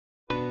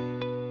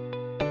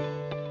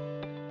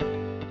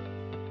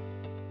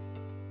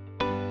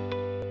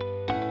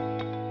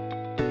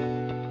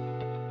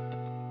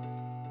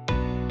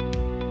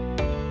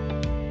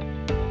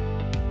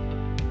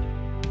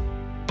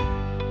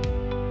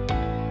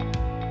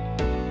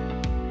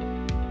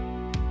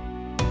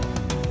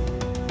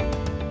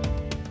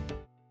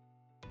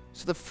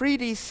So the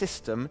 3D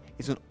system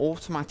is an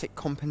automatic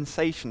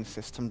compensation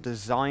system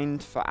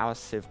designed for our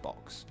sieve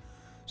box.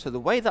 So the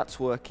way that's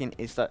working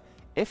is that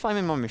if I'm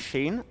in my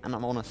machine and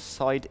I'm on a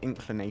side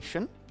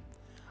inclination,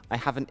 I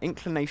have an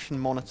inclination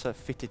monitor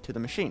fitted to the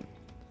machine.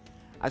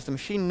 As the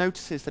machine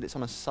notices that it's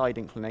on a side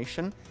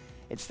inclination,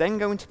 it's then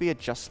going to be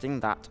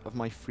adjusting that of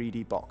my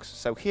 3D box.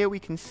 So here we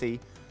can see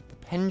the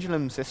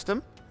pendulum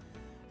system,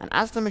 and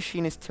as the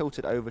machine is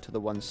tilted over to the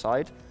one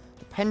side,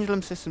 the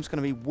pendulum system is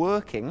going to be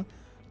working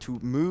to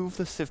move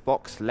the sieve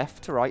box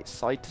left to right,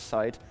 side to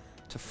side,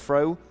 to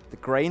throw the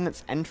grain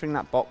that's entering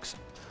that box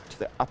to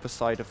the upper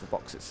side of the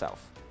box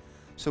itself.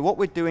 So what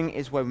we're doing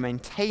is we're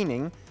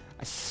maintaining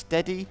a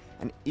steady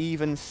and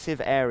even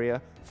sieve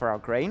area for our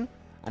grain,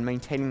 and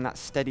maintaining that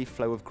steady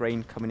flow of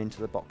grain coming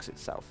into the box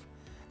itself.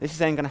 This is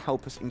then going to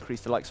help us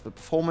increase the likes of the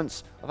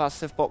performance of our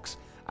sieve box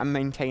and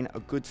maintain a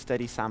good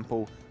steady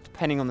sample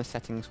depending on the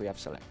settings we have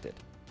selected.